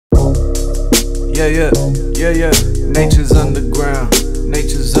yeah, yeah, yeah, yeah. Nature's underground,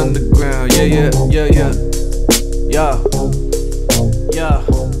 nature's underground, yeah, yeah, yeah, yeah, yeah, yeah,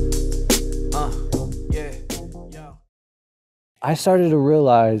 yeah, yeah. I started to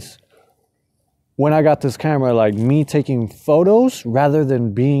realize when I got this camera, like me taking photos rather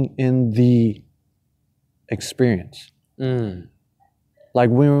than being in the experience. Like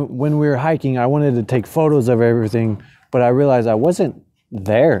when we were hiking, I wanted to take photos of everything, but I realized I wasn't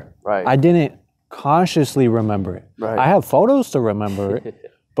there. Right. I didn't consciously remember it. Right. I have photos to remember it,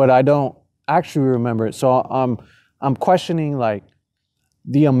 but I don't actually remember it. So I'm questioning like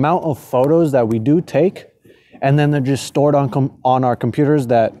the amount of photos that we do take, and then they're just stored on our computers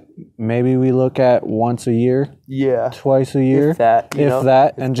that maybe we look at once a year, twice a year, if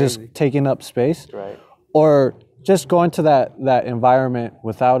that, and just taking up space. Right. Or just going to that environment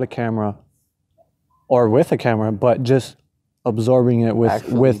without a camera or with a camera, but just absorbing it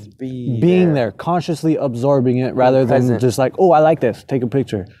with being there, consciously absorbing it rather than just like, oh, I like this, take a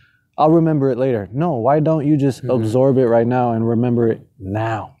picture. I'll remember it later. No, why don't you just absorb it right now and remember it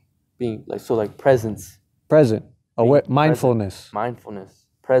now? Being like presence. Present. Mindfulness. Mindfulness.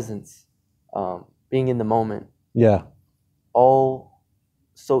 Presence. Being in the moment. Yeah. All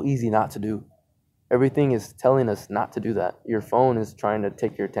so easy not to do. Everything is telling us not to do that. Your phone is trying to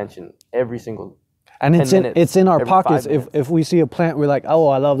take your attention every single and 10 minutes, it's in our pockets. 5 minutes. If we see a plant, we're like, oh,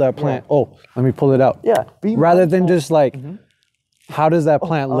 I love that plant. Yeah. Oh, let me pull it out. Yeah. Rather than just like, how does that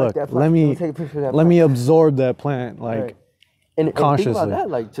plant look? Like that plant. Let me take a picture of that let me absorb that plant and consciously. And think about that,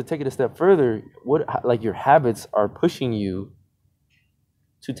 like to take it a step further, like your habits are pushing you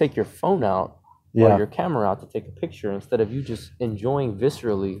to take your phone out or your camera out to take a picture instead of you just enjoying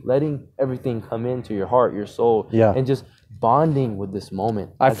viscerally, letting everything come into your heart, your soul, and just bonding with this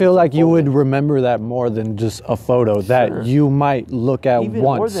moment. I feel like you would remember that more than just a photo that you might look at Even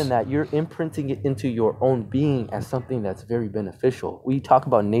once. More than that, you're imprinting it into your own being as something that's very beneficial. We talk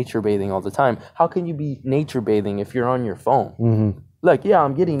about nature bathing all the time. How can you be nature bathing if you're on your phone? Like, yeah,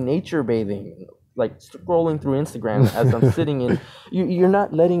 I'm getting nature bathing, like scrolling through Instagram as I'm sitting in. You're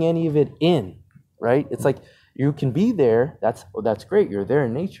not letting any of it in. Right? It's like you can be there. That's great. You're there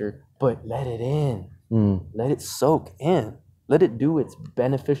in nature, but let it in. Let it soak in. Let it do its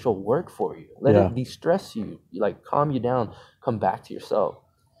beneficial work for you. Let it de-stress you, like calm you down, come back to yourself.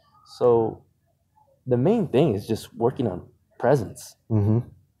 So the main thing is just working on presence.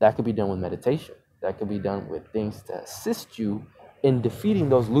 That could be done with meditation. That could be done with things to assist you in defeating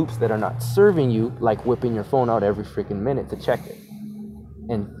those loops that are not serving you, like whipping your phone out every freaking minute to check it.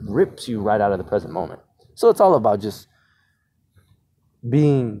 And rips you right out of the present moment. So it's all about just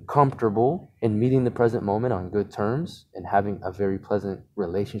being comfortable and meeting the present moment on good terms and having a very pleasant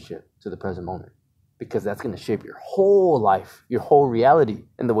relationship to the present moment. Because that's going to shape your whole life, your whole reality,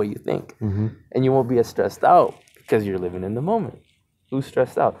 and the way you think. And you won't be as stressed out because you're living in the moment. Who's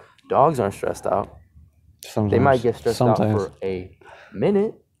stressed out? Dogs aren't stressed out. Sometimes. They might get stressed out for a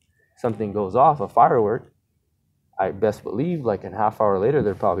minute. Something goes off, a firework. I best believe like a half hour later,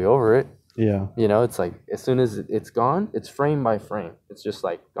 they're probably over it. Yeah. You know, it's like as soon as it's gone, it's frame by frame. It's just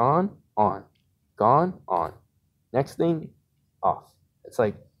like gone, on, next thing, off. It's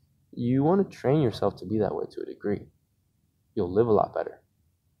like you want to train yourself to be that way to a degree. You'll live a lot better.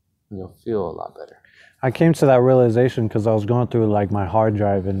 And you'll feel a lot better. I came to that realization because I was going through like my hard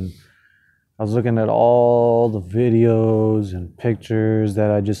drive and I was looking at all the videos and pictures that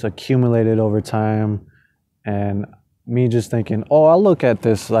I just accumulated over time. And me just thinking, oh, I'll look at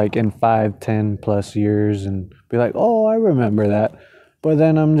this like in 5, 10 plus years and be like, oh, I remember that. But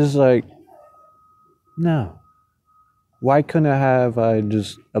then I'm just like, no. Why couldn't I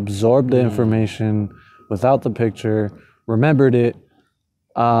just absorbed the information without the picture, remembered it,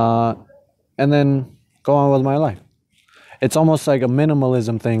 and then go on with my life? It's almost like a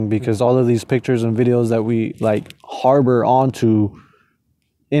minimalism thing because all of these pictures and videos that we like harbor onto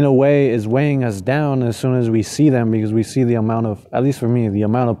in a way is weighing us down as soon as we see them, because we see the amount of, at least for me, the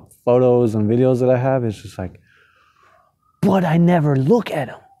amount of photos and videos that I have is just like, but I never look at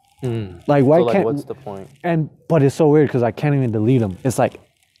them. Like, why can't? What's the point? But it's so weird because I can't even delete them. It's like,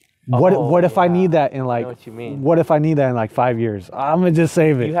 what if I need that in like? I know what you mean. What if I need that in like 5 years? I'm gonna just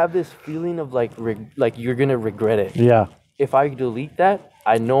save it. You have this feeling of like you're gonna regret it. Yeah. If I delete that,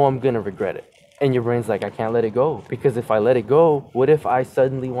 I know I'm gonna regret it. And your brain's like, I can't let it go. Because if I let it go, what if I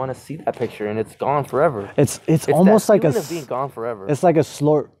suddenly want to see that picture and it's gone forever? It's almost like of being gone forever. It's like a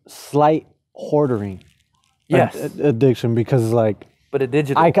slight hoarding addiction, because like But a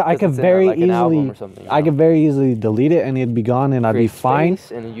digital. I 'cause could it's in very like an album easily, or something, I could very easily delete it and it'd be gone and I'd be create fine.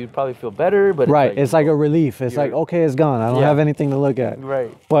 space, and you'd probably feel better. But Right. It's like a relief. It's like, you're- okay, it's gone. I don't Yeah. have anything to look at.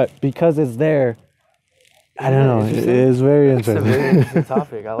 right. But because it's there, I don't know. Interesting? It's very It's a interesting. very interesting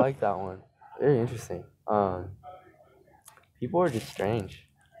topic. I like that one. Very interesting. People are just strange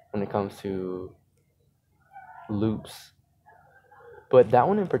when it comes to loops. But that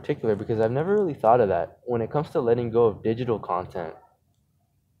one in particular, because I've never really thought of that. When it comes to letting go of digital content,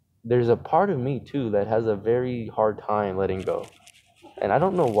 there's a part of me too that has a very hard time letting go. And I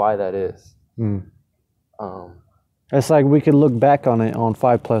don't know why that is. Mm. Um, It's like we could look back on it on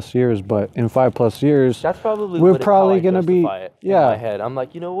 5+ years, but in 5+ years, that's probably We're what probably how I gonna be- justify it yeah. in my head. I'm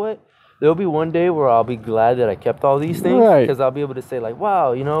like, you know what? There'll be one day where I'll be glad that I kept all these things, Right. because I'll be able to say like,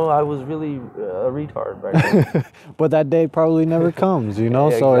 wow, you know, I was really a retard right now. but that day probably never comes, you know.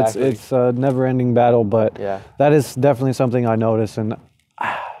 Yeah, so exactly. it's a never-ending battle. But Yeah. that is definitely something I notice, and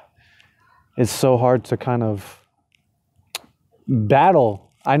it's so hard to kind of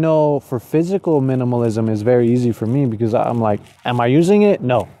battle. I know for physical minimalism is very easy for me because I'm like, am I using it?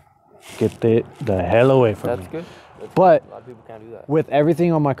 No, get the hell away from That's me. good. That's But good. A lot of people can't do that. with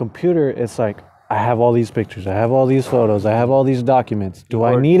everything on my computer, it's like I have all these pictures, I have all these photos, I have all these documents. Do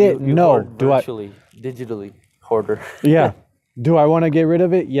I Hoard- need it? you No. hoard Do I? virtually, digitally, hoarder. Yeah. Do I want to get rid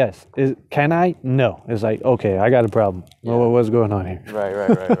of it? Yes. Can I? No. It's like, okay, I got a problem. Yeah. What's going on here?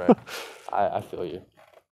 Right. I feel you.